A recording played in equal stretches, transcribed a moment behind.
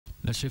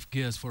Let's shift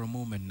gears for a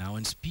moment now.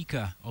 And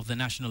Speaker of the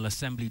National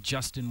Assembly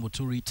Justin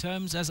Muturi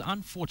terms as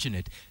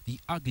unfortunate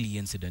the ugly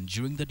incident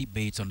during the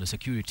debates on the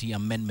Security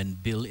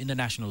Amendment Bill in the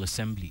National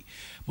Assembly.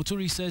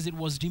 Muturi says it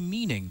was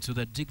demeaning to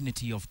the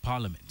dignity of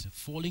Parliament,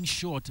 falling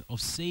short of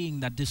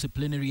saying that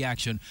disciplinary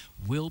action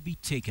will be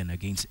taken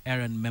against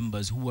errant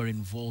members who were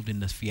involved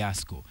in the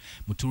fiasco.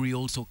 Muturi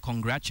also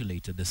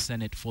congratulated the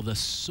Senate for the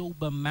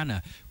sober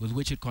manner with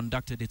which it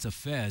conducted its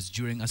affairs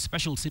during a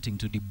special sitting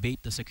to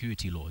debate the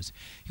security laws.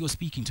 He was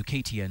speaking to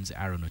KTN's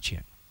Aaron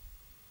Ochieng.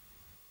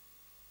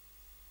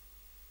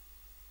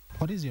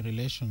 What is your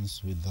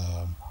relations with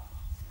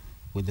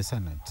the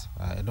Senate?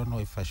 I don't know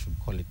if I should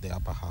call it the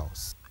upper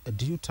house.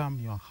 Do you term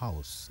your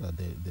house,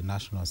 the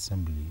National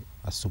Assembly,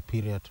 as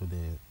superior to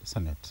the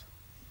Senate?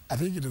 I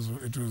think it was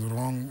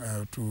wrong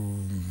to,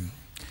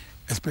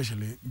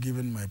 especially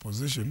given my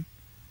position,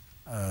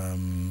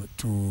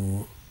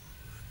 to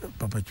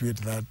perpetuate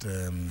that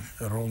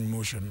wrong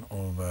notion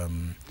of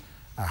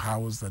a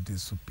house that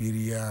is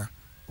superior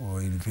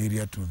or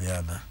inferior to the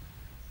other.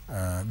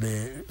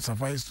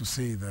 Suffice to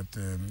say that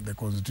the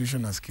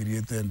Constitution has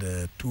created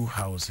two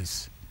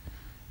houses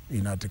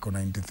in Article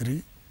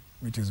 93,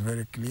 which is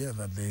very clear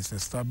that there is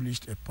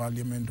established a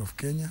Parliament of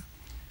Kenya,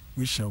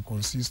 which shall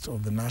consist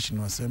of the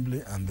National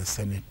Assembly and the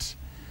Senate.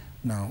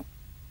 Now,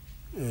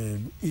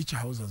 each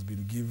house has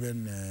been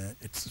given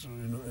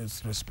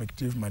its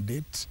respective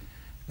mandate.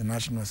 The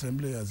National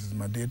Assembly has its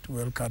mandate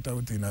well cut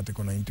out in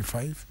Article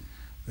 95.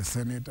 The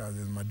Senate has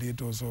its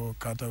mandate also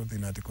cut out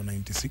in Article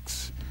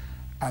 96.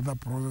 Other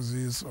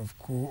processes of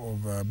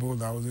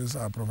both houses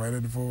are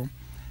provided for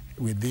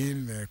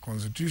within the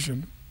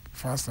Constitution,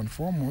 first and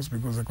foremost,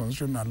 because the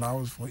Constitution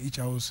allows for each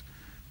house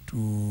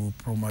to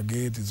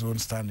promulgate its own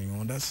standing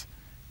orders,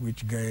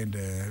 which guide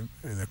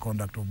the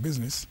conduct of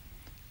business.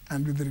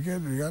 And with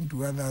regard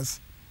to others,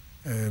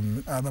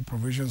 other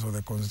provisions of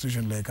the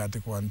Constitution, like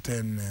Article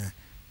 110,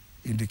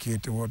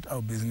 indicate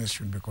how business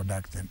should be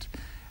conducted.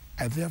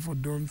 I therefore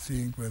don't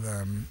think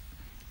whether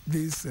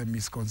this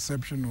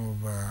misconception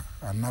of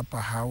an upper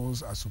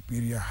house, a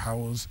superior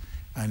house,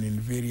 an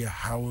inferior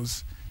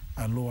house,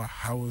 a lower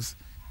house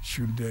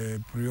should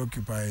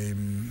preoccupy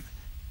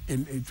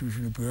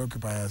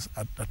us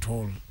at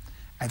all.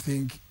 I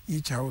think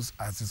each house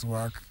has its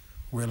work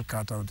well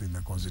cut out in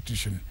the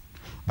Constitution.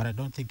 But I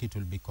don't think it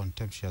will be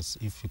contemptuous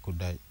if you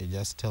could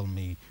just tell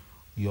me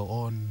your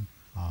own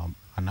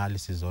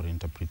analysis or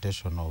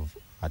interpretation of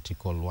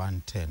Article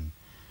 110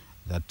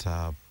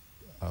 that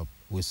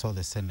we saw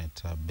the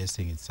Senate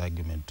basing its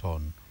argument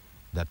on,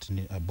 that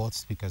both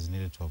speakers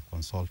needed to have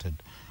consulted.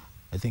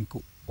 I think,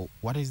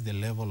 what is the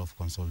level of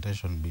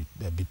consultation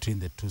between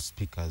the two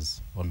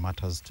speakers on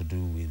matters to do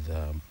with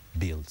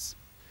bills?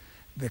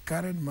 The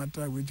current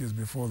matter which is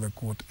before the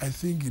court, I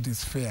think it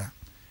is fair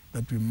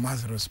that we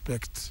must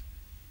respect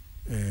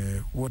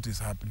what is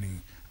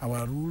happening.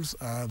 Our rules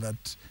are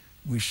that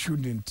we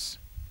shouldn't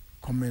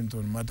comment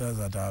on matters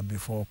that are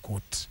before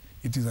court.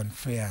 It is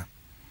unfair.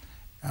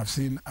 I've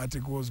seen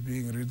articles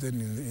being written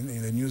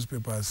in the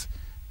newspapers,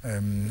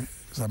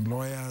 some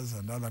lawyers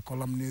and other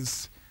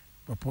columnists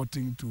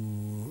purporting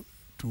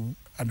to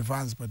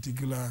advance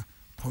particular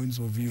points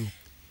of view.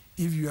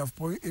 If you have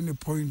any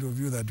point of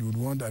view that you would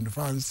want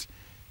advanced,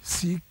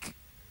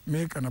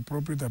 make an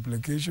appropriate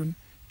application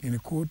in a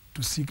court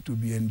to seek to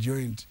be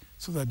enjoined,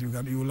 so that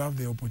you will have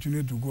the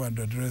opportunity to go and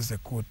address the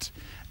court.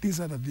 These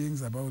are the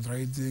things about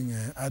writing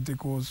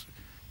articles,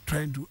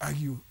 trying to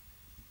argue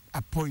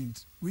a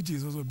point which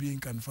is also being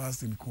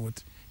canvassed in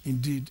court,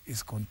 indeed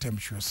is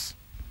contemptuous.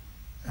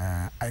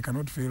 I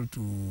cannot fail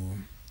to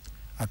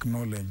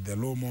acknowledge the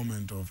low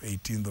moment of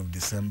 18th of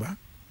December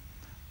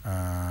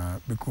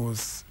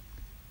because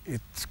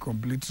it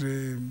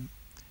completely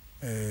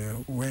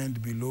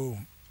went below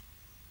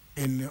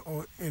any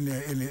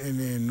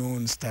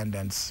known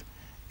standards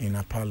in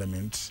a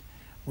parliament,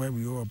 where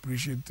we all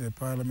appreciate a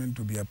parliament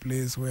to be a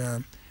place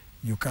where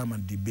you come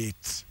and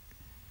debate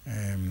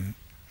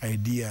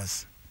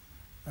ideas.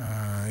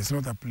 It's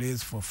not a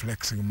place for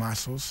flexing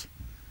muscles.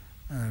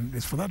 And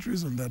it's for that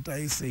reason that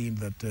I say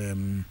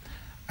that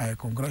I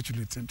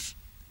congratulated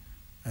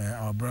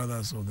our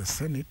brothers of the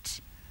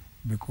Senate,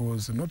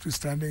 because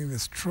notwithstanding the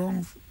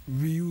strong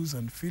views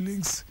and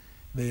feelings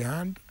they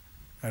had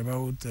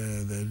about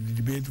the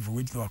debate for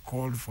which they were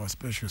called for a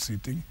special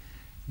sitting,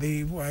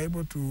 they were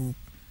able to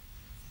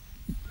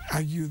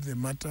argue the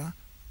matter.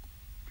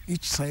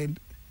 Each side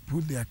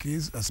put their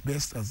case as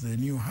best as they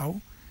knew how.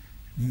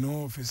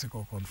 No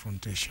physical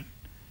confrontation.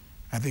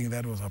 I think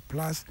that was a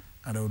plus,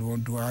 and I would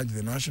want to urge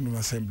the National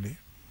Assembly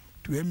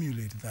to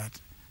emulate that.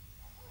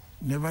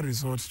 Never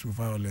resort to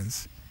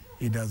violence.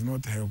 It does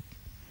not help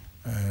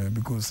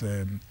because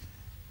a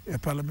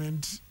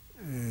parliament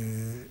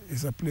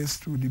is a place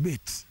to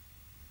debate.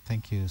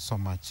 Thank you so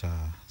much,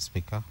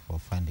 Speaker, for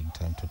finding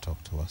time to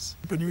talk to us.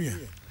 Happy New Year.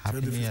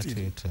 Happy New Year to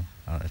you too.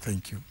 All right.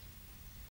 Thank you.